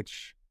it,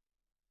 which,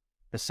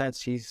 in a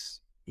sense,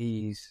 he's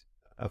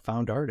a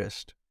found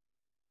artist.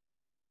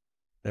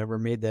 Never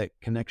made that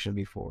connection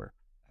before.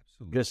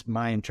 Absolutely. Just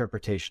my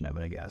interpretation of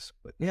it, I guess.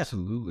 But yeah,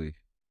 absolutely,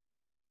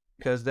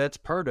 because that's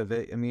part of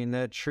it. I mean,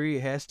 that tree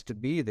has to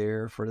be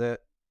there for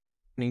that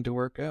thing to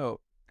work out.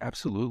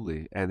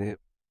 Absolutely, and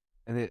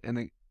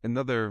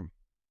another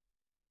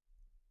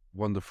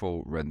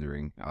wonderful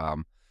rendering.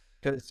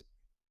 Because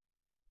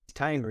it's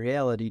tying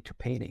reality to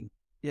painting.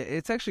 Yeah,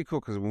 it's actually cool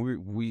because when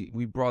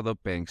we brought up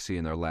Banksy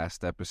in our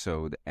last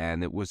episode,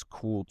 and it was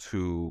cool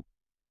to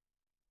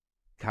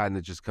kind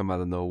of just come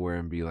out of nowhere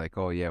and be like,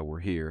 "Oh yeah, we're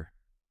here."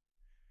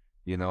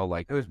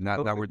 Like It was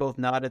not we we're both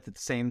nodded at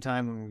the same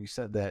time when we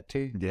said that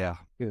too. yeah.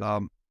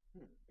 Was,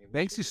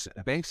 Banksy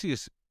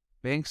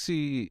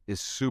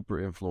is super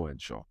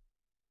influential.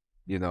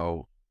 You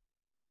know,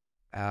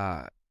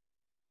 uh,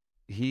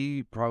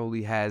 he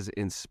probably has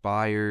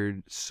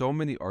inspired so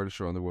many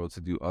artists around the world to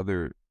do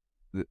other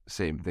the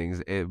same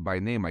things. By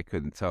name, I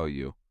couldn't tell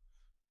you.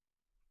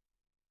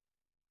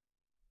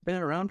 Been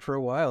around for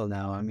a while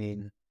now. I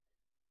mean,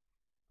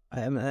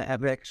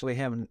 I've actually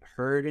haven't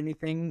heard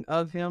anything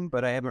of him,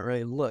 but I haven't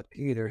really looked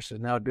either. So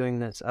now doing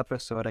this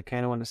episode, I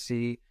kind of want to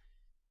see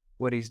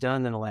what he's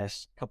done in the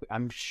last couple.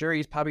 I'm sure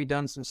he's probably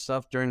done some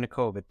stuff during the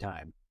COVID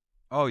time.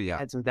 Oh yeah,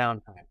 Had some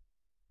downtime.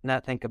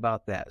 Not think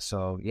about that.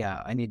 So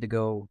yeah, I need to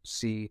go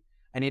see.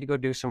 I need to go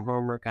do some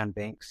homework on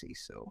Banksy.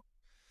 So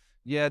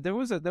yeah. There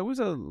was a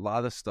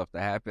lot of stuff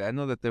that happened. I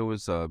know that there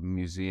was a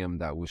museum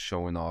that was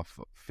showing off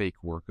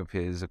fake work of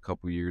his a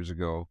couple years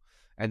ago,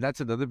 and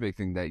that's another big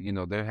thing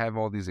that they have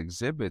all these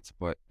exhibits,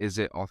 but is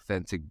it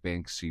authentic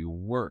Banksy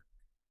work?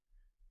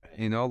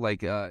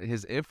 Like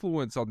his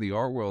influence on the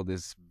art world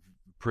is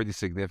pretty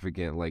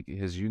significant. Like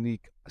his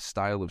unique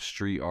style of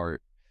street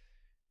art,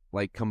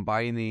 like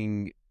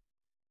combining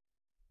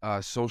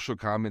social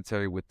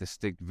commentary with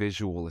distinct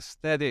visual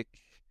aesthetic.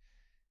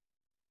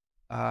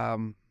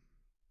 Um,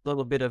 a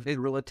little bit of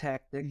guerrilla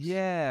tactics.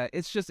 yeah,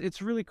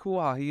 it's really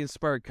cool how he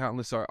inspired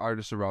countless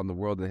artists around the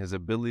world, and his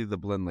ability to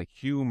blend like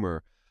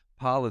humor,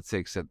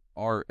 politics, and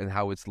art, and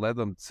how it's led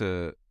them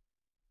to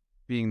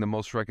being the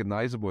most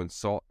recognizable and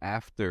sought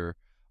after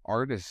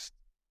artist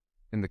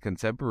in the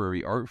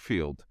contemporary art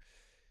field.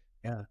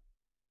 Yeah.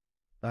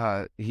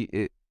 He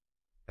it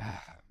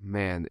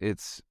man,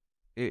 it's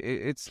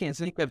Can't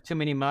think of too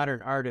many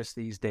modern artists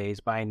these days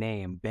by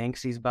name.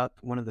 Banksy's about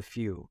one of the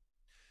few.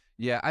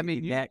 yeah. I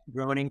mean, Matt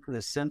Groening from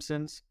The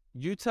Simpsons.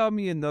 you tell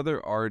me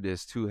another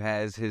artist who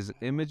has his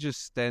images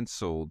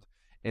stenciled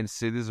in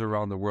cities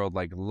around the world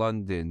like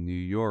London, New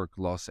York,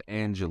 Los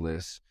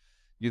Angeles.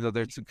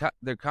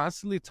 They're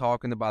constantly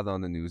talking about it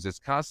on the news. It's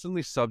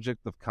constantly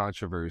subject of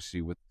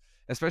controversy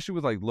especially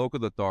with like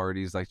local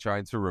authorities like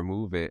trying to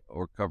remove it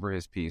or cover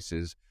his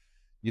pieces.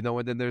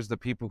 And then there's the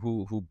people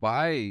who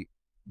buy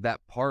that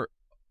part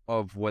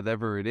of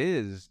whatever it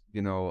is,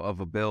 of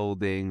a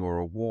building or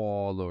a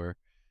wall or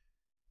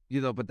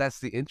but that's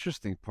the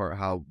interesting part,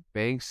 how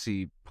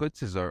Banksy puts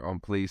his art on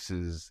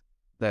places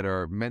that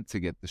are meant to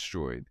get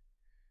destroyed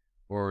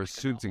or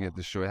soon to get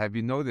destroyed. Have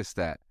you noticed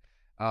that?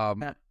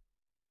 Yeah.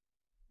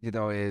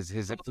 Is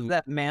his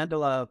That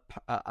mandala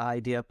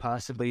idea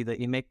possibly that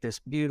you make this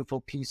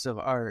beautiful piece of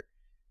art,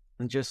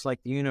 and just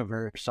like the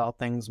universe, all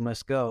things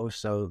must go,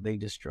 so they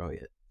destroy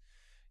it.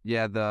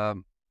 yeah,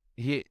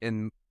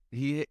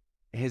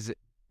 his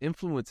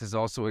influence has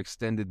also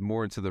extended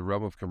more into the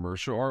realm of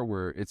commercial art,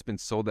 where it's been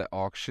sold at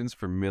auctions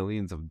for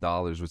millions of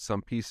dollars, with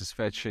some pieces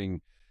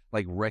fetching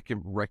like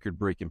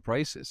record-breaking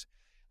prices.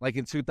 Like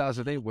in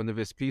 2008, one of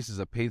his pieces,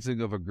 a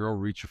painting of a girl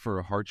reaching for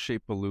a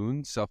heart-shaped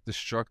balloon,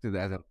 self-destructed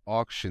at an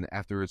auction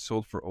after it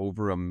sold for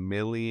over £1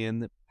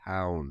 million.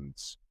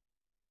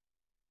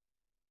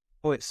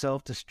 Oh, it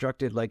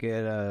self-destructed like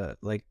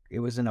it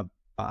was in a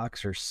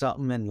box or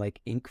something, and like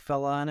ink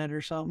fell on it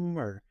or something.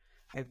 Or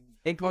I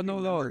think Oh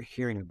no,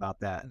 hearing about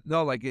that.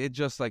 no, like it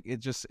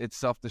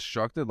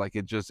self-destructed, like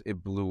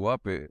it blew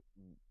up.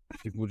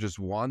 People just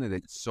wanted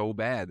it so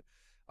bad.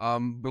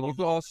 But you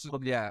could also,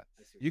 yeah,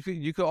 you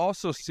could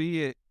also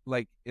see it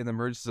like in the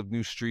emergence of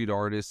new street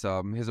artists.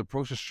 His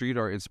approach to street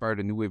art inspired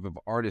a new wave of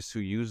artists who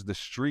used the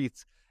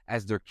streets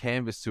as their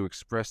canvas to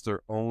express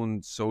their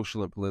own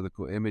social and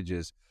political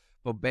images.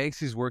 But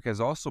Banksy's work has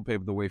also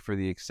paved the way for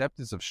the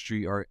acceptance of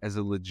street art as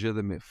a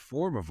legitimate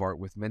form of art,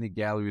 with many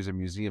galleries and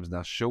museums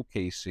now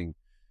showcasing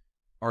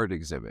art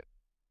exhibit.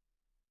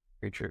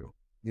 Very true.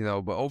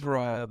 But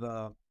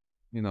overall,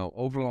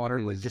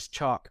 Overall, just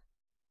chalk.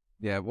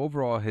 yeah,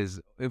 overall his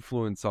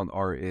influence on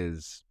art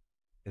is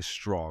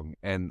strong,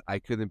 and I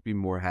couldn't be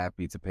more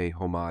happy to pay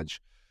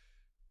homage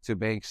to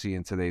Banksy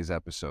in today's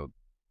episode.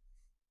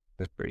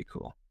 That's pretty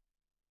cool.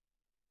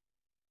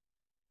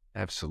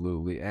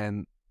 Absolutely.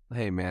 And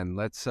hey man,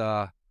 let's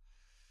I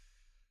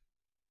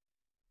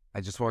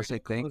just want to say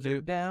thank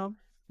you. Down.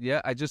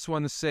 Yeah, I just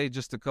want to say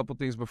just a couple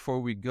things before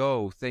we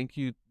go. Thank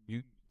you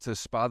to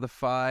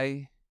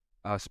Spotify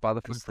for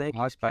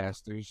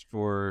podcasters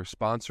for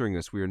sponsoring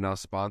us. We are now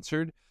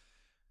sponsored.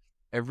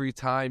 Every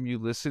time you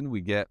listen,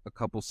 we get a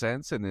couple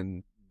cents, and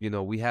then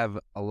we have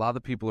a lot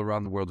of people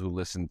around the world who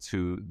listen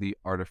to The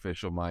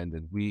Artificial Mind,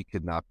 and we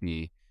could not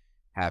be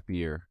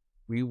happier.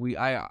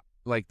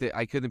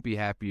 I couldn't be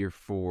happier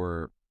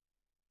for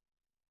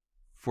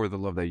the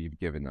love that you've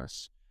given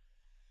us.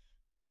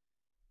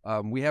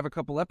 We have a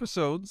couple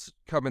episodes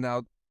coming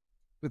out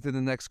within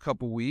the next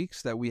couple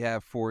weeks that we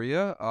have for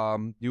you.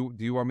 Do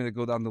you want me to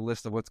go down the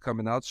list of what's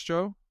coming out,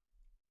 Joe?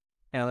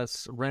 Yeah,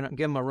 let's give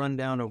them a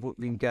rundown of what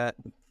we've got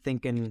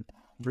thinking,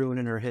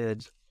 ruining our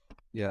heads.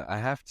 Yeah, I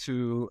have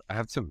to.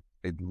 I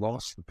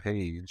lost the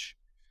page.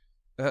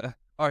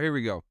 Here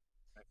we go.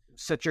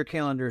 Set your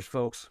calendars,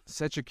 folks.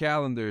 Set your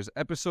calendars.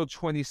 Episode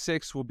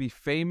 26 will be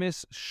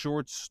famous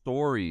short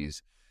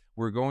stories.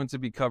 We're going to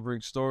be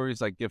covering stories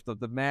like Gift of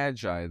the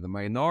Magi, The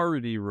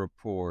Minority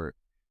Report,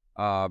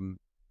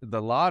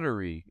 The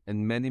Lottery,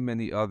 and many,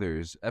 many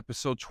others.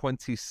 Episode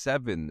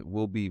 27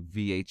 will be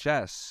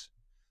VHS.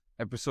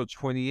 Episode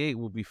 28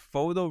 will be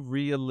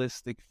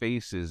photorealistic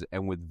faces,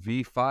 and with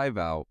V5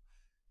 out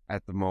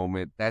at the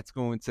moment, that's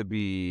going to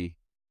be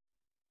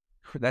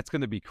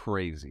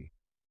crazy.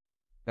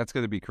 That's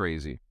going to be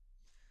crazy.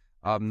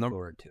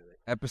 Forward to it.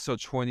 Episode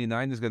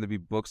 29 is going to be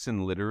books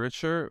and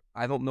literature.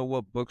 I don't know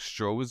what books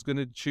Stro is going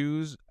to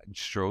choose.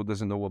 Stro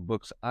doesn't know what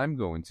books I'm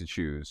going to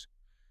choose.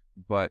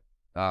 But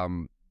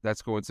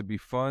that's going to be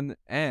fun.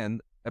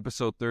 And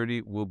episode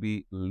 30 will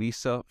be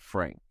Lisa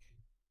Frank.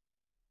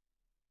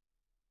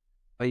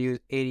 Are you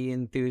 80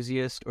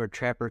 enthusiast or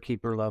trapper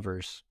keeper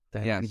lovers?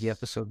 That's the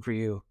episode for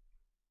you.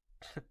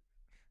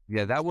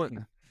 Yeah, that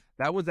one.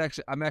 That was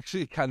actually, I'm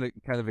actually kind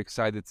of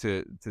excited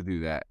to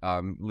do that.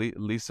 The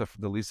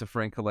Lisa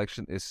Frank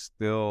collection is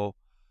still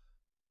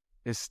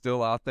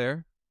out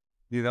there.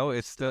 You know,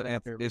 it's still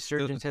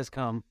Resurgence has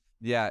come.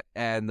 Yeah,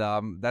 and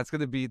that's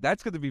gonna be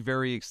a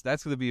very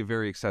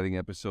exciting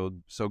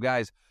episode. So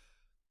guys,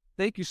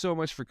 thank you so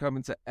much for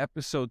coming to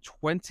episode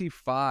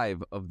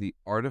 25 of The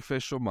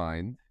Artificial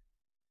Mind.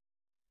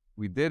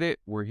 We did it.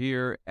 We're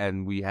here,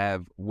 and we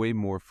have way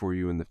more for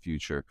you in the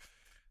future.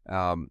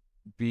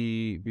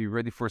 Be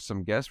ready for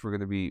some guests. We're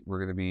gonna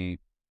be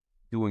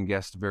doing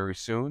guests very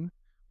soon.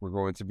 We're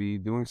going to be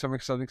doing some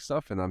exciting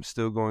stuff, and I'm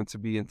still going to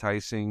be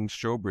enticing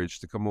Strobridge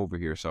to come over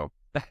here. So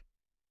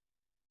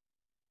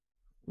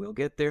we'll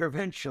get there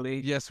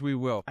eventually. Yes, we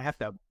will. I have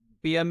to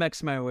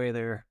BMX my way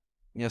there.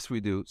 Yes, we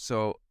do.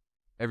 So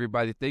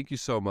everybody, thank you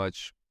so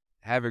much.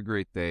 Have a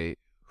great day.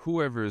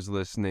 Whoever is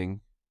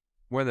listening,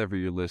 whenever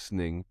you're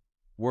listening,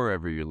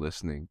 wherever you're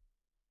listening,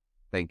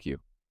 thank you.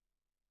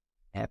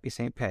 Happy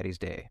St. Patty's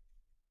Day.